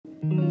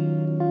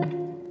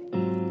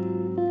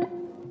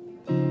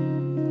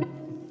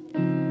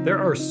There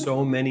are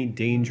so many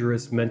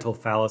dangerous mental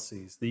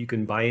fallacies that you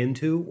can buy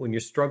into when you're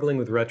struggling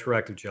with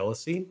retroactive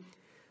jealousy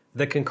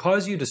that can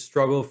cause you to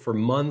struggle for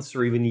months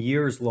or even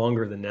years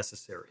longer than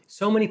necessary.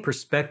 So many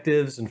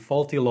perspectives and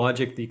faulty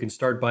logic that you can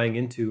start buying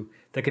into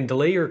that can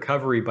delay your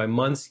recovery by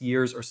months,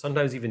 years, or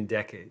sometimes even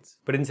decades.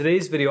 But in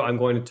today's video, I'm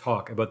going to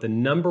talk about the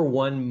number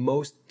one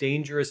most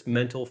dangerous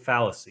mental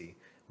fallacy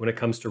when it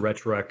comes to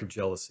retroactive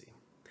jealousy.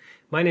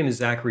 My name is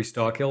Zachary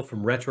Stockhill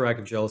from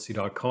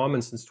retroactivejealousy.com,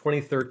 and since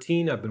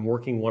 2013, I've been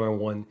working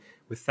one-on-one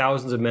with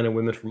thousands of men and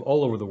women from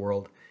all over the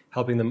world,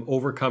 helping them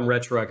overcome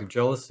retroactive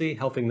jealousy,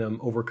 helping them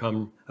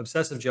overcome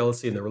obsessive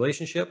jealousy in their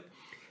relationship.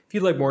 If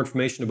you'd like more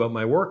information about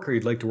my work or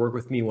you'd like to work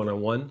with me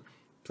one-on-one,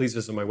 please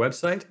visit my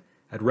website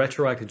at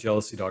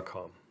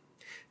retroactivejealousy.com.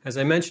 As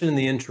I mentioned in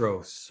the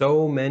intro,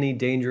 so many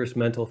dangerous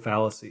mental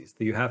fallacies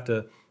that you have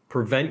to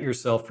prevent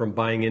yourself from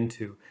buying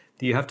into,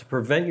 that you have to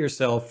prevent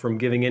yourself from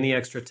giving any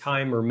extra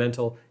time or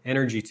mental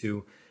energy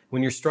to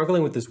when you're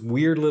struggling with this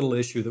weird little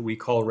issue that we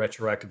call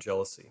retroactive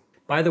jealousy.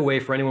 By the way,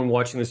 for anyone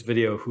watching this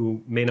video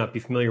who may not be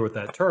familiar with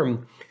that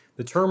term,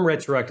 the term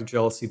retroactive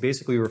jealousy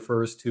basically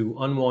refers to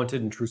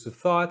unwanted intrusive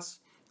thoughts,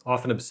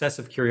 often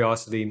obsessive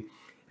curiosity,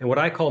 and what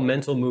I call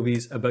mental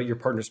movies about your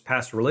partner's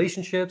past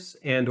relationships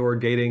and or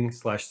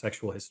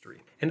dating/sexual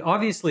history. And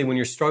obviously, when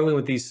you're struggling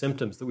with these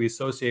symptoms that we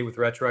associate with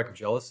retroactive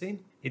jealousy,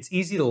 it's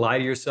easy to lie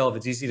to yourself.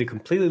 It's easy to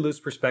completely lose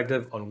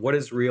perspective on what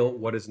is real,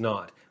 what is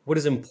not, what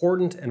is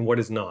important, and what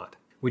is not.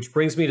 Which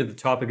brings me to the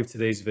topic of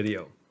today's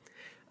video.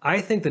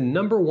 I think the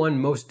number one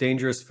most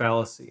dangerous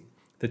fallacy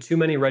that too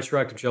many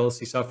retroactive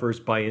jealousy sufferers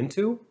buy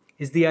into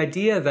is the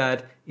idea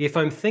that if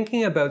I'm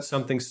thinking about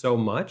something so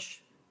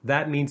much,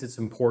 that means it's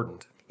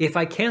important. If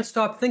I can't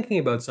stop thinking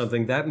about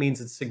something, that means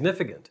it's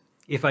significant.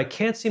 If I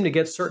can't seem to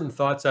get certain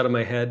thoughts out of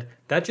my head,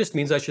 that just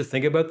means I should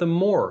think about them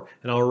more,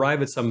 and I'll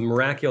arrive at some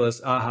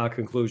miraculous aha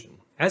conclusion.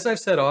 As I've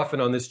said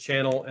often on this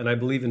channel, and I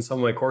believe in some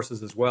of my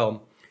courses as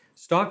well,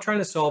 stop trying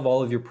to solve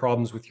all of your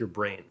problems with your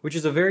brain, which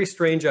is a very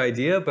strange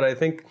idea, but I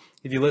think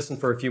if you listen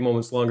for a few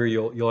moments longer,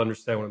 you'll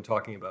understand what I'm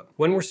talking about.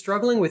 When we're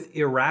struggling with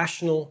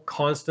irrational,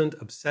 constant,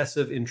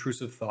 obsessive,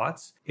 intrusive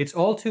thoughts, it's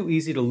all too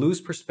easy to lose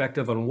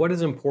perspective on what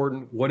is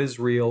important, what is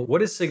real,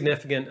 what is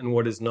significant, and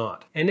what is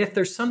not. And if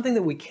there's something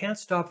that we can't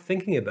stop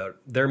thinking about,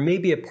 there may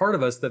be a part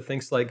of us that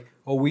thinks like,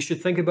 oh, we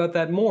should think about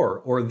that more,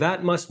 or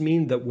that must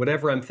mean that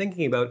whatever I'm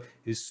thinking about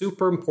is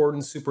super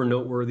important, super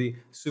noteworthy,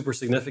 super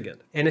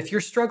significant. And if you're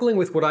struggling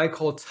with what I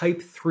call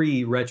type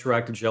 3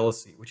 retroactive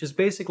jealousy, which is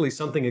basically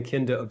something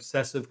akin to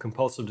obsessive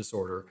compulsive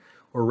disorder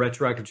or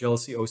retroactive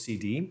jealousy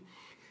OCD,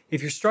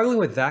 if you're struggling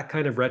with that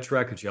kind of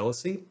retroactive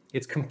jealousy,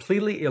 it's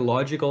completely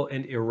illogical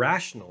and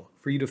irrational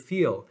for you to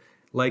feel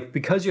like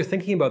because you're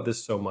thinking about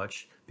this so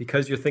much,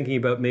 because you're thinking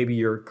about maybe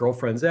your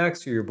girlfriend's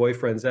ex or your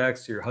boyfriend's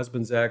ex or your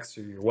husband's ex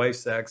or your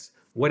wife's ex,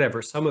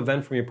 whatever, some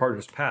event from your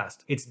partner's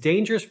past, it's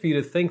dangerous for you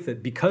to think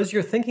that because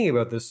you're thinking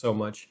about this so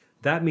much,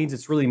 that means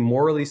it's really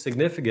morally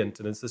significant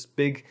and it's this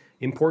big,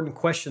 important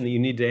question that you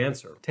need to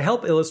answer. To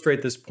help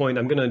illustrate this point,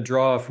 I'm going to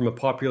draw from a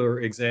popular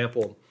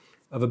example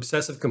of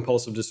obsessive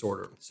compulsive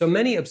disorder. So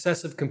many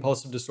obsessive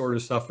compulsive disorder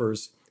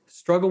sufferers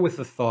struggle with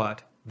the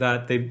thought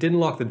that they didn't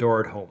lock the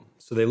door at home.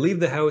 So they leave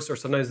the house or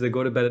sometimes they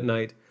go to bed at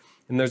night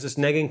and there's this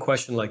nagging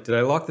question like, did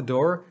I lock the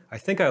door? I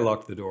think I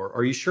locked the door.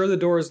 Are you sure the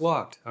door is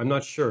locked? I'm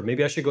not sure.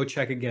 Maybe I should go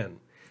check again.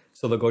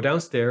 So they'll go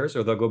downstairs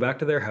or they'll go back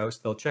to their house,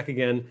 they'll check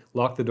again,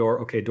 lock the door,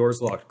 okay,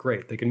 door's locked,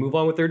 great. They can move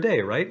on with their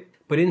day, right?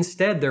 But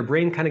instead, their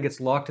brain kind of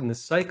gets locked in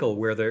this cycle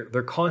where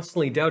they're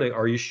constantly doubting,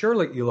 are you sure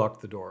that you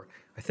locked the door?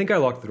 I think I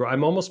locked the door.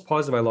 I'm almost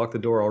positive I locked the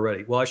door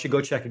already. Well, I should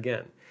go check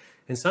again.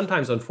 And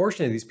sometimes,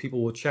 unfortunately, these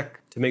people will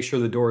check to make sure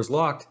the door is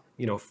locked,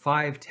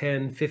 5,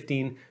 10,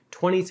 15,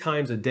 20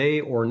 times a day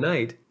or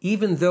night,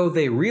 even though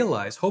they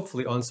realize,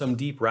 hopefully on some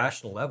deep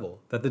rational level,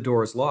 that the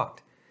door is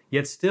locked.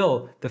 Yet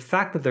still, the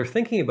fact that they're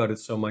thinking about it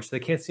so much, they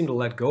can't seem to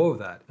let go of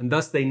that. And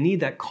thus they need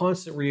that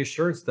constant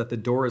reassurance that the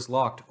door is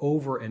locked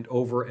over and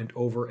over and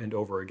over and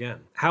over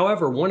again.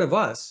 However, one of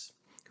us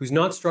who's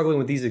not struggling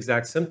with these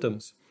exact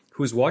symptoms,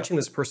 who's watching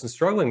this person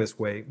struggling this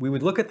way, we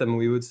would look at them and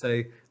we would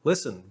say,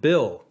 listen,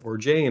 Bill or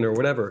Jane or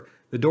whatever,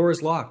 the door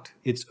is locked.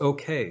 It's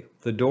okay.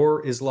 The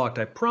door is locked.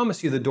 I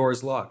promise you the door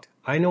is locked.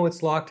 I know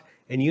it's locked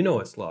and you know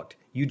it's locked.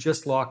 You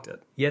just locked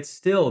it. Yet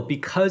still,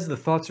 because the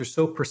thoughts are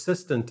so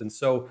persistent and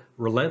so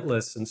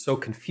relentless and so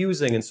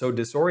confusing and so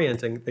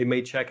disorienting, they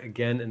may check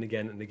again and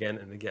again and again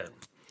and again.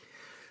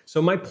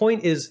 So my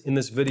point is in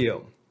this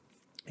video,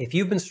 if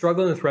you've been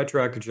struggling with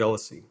retroactive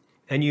jealousy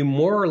and you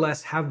more or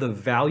less have the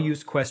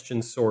values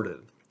question sorted,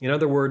 in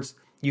other words,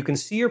 you can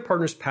see your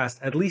partner's past,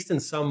 at least in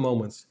some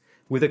moments,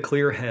 with a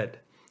clear head.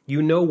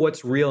 You know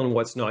what's real and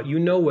what's not. You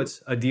know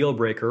what's a deal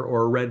breaker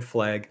or a red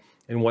flag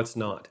and what's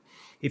not.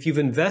 If you've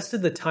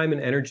invested the time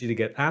and energy to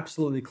get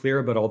absolutely clear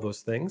about all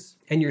those things,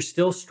 and you're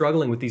still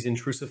struggling with these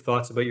intrusive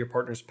thoughts about your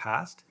partner's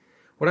past,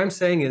 what I'm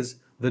saying is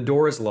the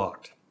door is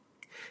locked.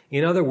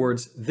 In other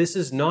words, this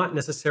is not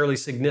necessarily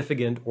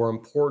significant or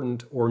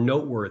important or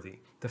noteworthy.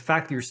 the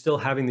fact that you're still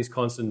having these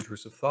constant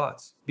intrusive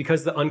thoughts.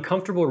 Because the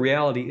uncomfortable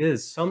reality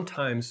is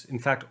sometimes, in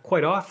fact,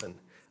 quite often,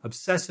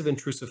 obsessive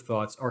intrusive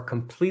thoughts are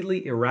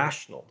completely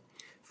irrational.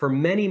 For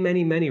many,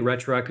 many, many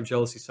retroactive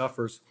jealousy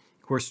sufferers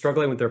who are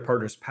struggling with their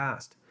partner's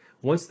past,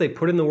 once they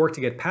put in the work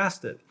to get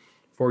past it,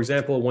 for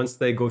example, once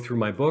they go through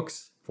my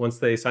books, once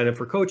they sign up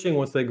for coaching,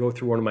 once they go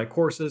through one of my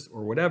courses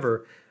or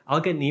whatever, I'll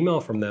get an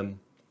email from them,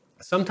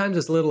 sometimes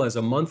as little as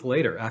a month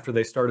later after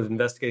they started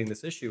investigating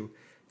this issue,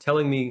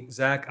 telling me,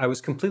 Zach, I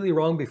was completely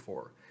wrong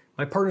before.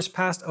 My partner's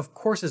past, of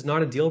course, is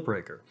not a deal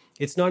breaker.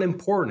 It's not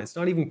important. It's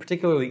not even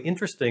particularly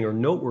interesting or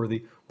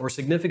noteworthy or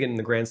significant in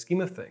the grand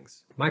scheme of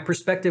things. My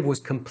perspective was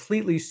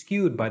completely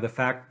skewed by the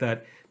fact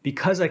that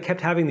because I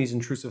kept having these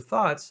intrusive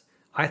thoughts,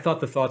 I thought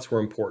the thoughts were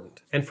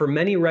important. And for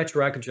many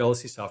retroactive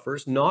jealousy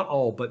sufferers, not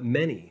all, but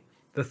many,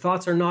 the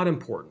thoughts are not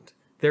important.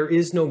 There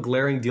is no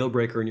glaring deal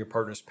breaker in your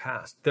partner's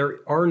past. There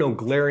are no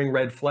glaring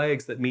red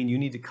flags that mean you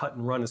need to cut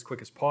and run as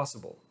quick as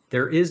possible.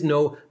 There is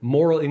no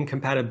moral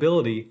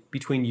incompatibility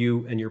between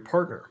you and your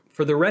partner.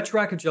 For the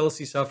retroactive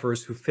jealousy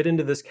sufferers who fit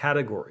into this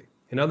category,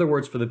 in other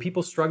words, for the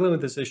people struggling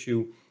with this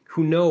issue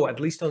who know, at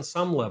least on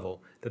some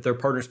level, that their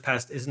partner's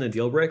past isn't a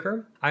deal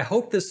breaker, I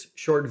hope this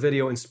short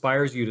video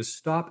inspires you to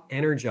stop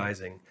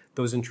energizing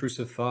those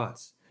intrusive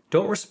thoughts.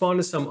 Don't respond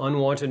to some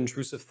unwanted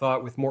intrusive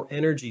thought with more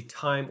energy,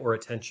 time, or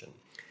attention.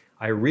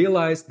 I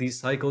realize these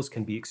cycles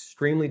can be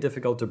extremely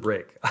difficult to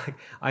break.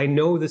 I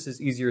know this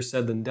is easier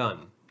said than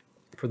done.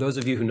 For those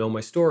of you who know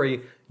my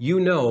story, you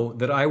know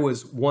that I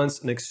was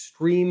once an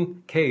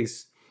extreme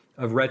case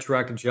of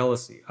retroactive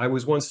jealousy. I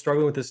was once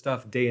struggling with this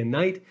stuff day and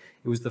night.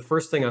 It was the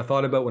first thing I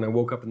thought about when I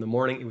woke up in the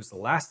morning. It was the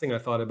last thing I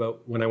thought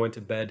about when I went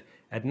to bed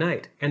at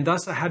night. And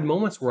thus I had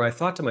moments where I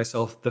thought to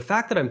myself, the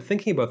fact that I'm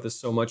thinking about this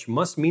so much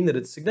must mean that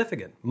it's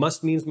significant,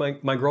 must mean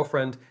my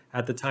girlfriend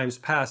at the times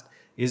past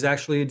is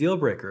actually a deal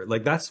breaker.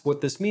 Like that's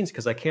what this means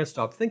because I can't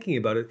stop thinking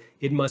about it.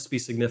 It must be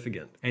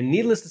significant. And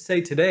needless to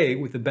say today,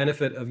 with the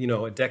benefit of,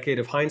 a decade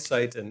of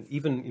hindsight and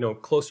even,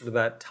 closer to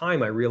that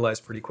time, I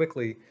realized pretty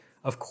quickly,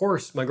 of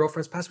course, my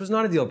girlfriend's past was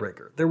not a deal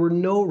breaker. There were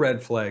no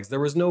red flags. There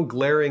was no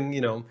glaring,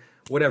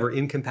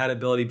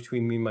 incompatibility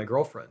between me and my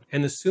girlfriend.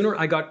 And the sooner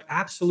I got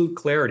absolute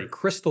clarity,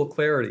 crystal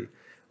clarity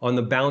on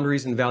the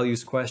boundaries and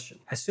values question,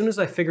 as soon as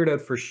I figured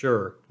out for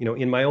sure,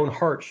 in my own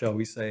heart, shall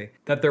we say,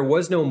 that there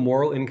was no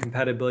moral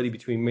incompatibility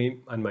between me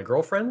and my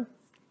girlfriend,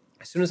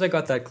 as soon as I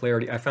got that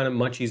clarity, I found it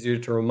much easier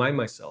to remind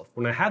myself,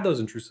 when I had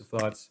those intrusive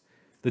thoughts,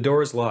 the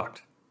door is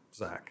locked,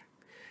 Zach.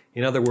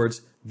 In other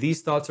words,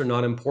 these thoughts are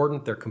not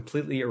important, they're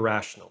completely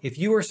irrational. If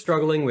you are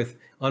struggling with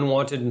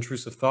unwanted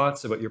intrusive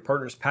thoughts about your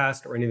partner's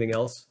past or anything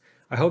else,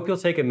 I hope you'll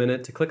take a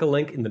minute to click a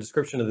link in the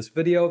description of this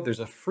video. There's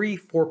a free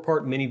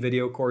 4-part mini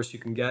video course you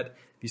can get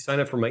if you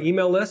sign up for my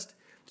email list.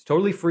 It's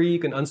totally free, you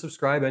can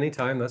unsubscribe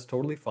anytime, that's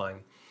totally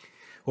fine.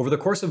 Over the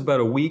course of about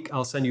a week,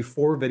 I'll send you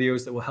 4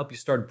 videos that will help you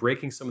start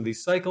breaking some of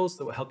these cycles,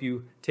 that will help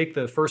you take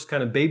the first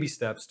kind of baby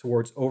steps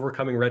towards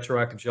overcoming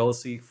retroactive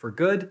jealousy for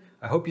good.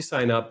 I hope you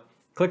sign up.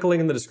 Click a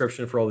link in the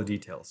description for all the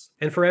details.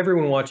 And for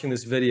everyone watching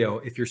this video,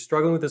 if you're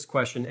struggling with this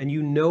question and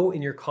you know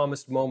in your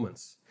calmest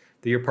moments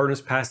that your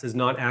partner's past is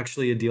not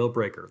actually a deal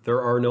breaker,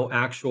 there are no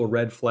actual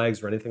red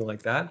flags or anything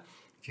like that,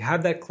 if you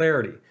have that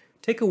clarity,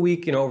 take a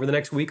week, over the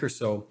next week or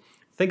so,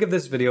 think of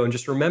this video and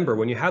just remember,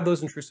 when you have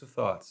those intrusive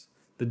thoughts,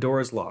 the door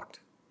is locked.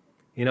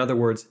 In other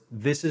words,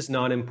 this is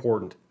not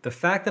important. The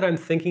fact that I'm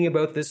thinking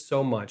about this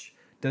so much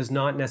does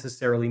not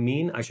necessarily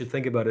mean I should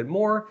think about it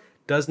more,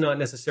 does not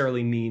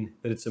necessarily mean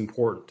that it's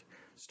important.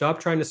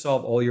 Stop trying to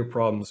solve all your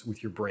problems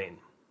with your brain.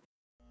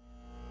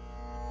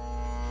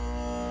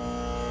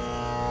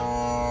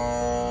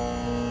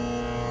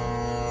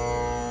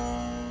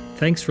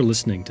 Thanks for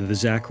listening to the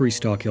Zachary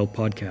Stockhill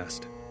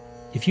podcast.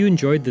 If you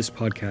enjoyed this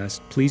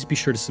podcast, please be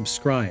sure to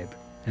subscribe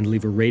and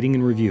leave a rating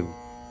and review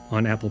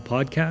on Apple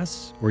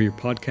Podcasts or your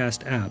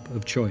podcast app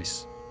of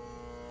choice.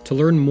 To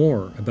learn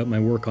more about my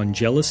work on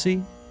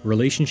jealousy,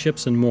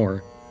 relationships, and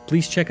more,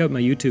 please check out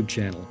my YouTube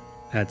channel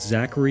at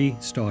Zachary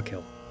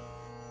Stockhill.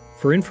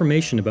 For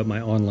information about my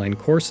online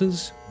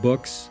courses,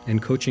 books, and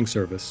coaching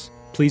service,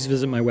 please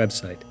visit my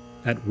website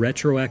at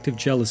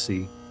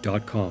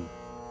retroactivejealousy.com.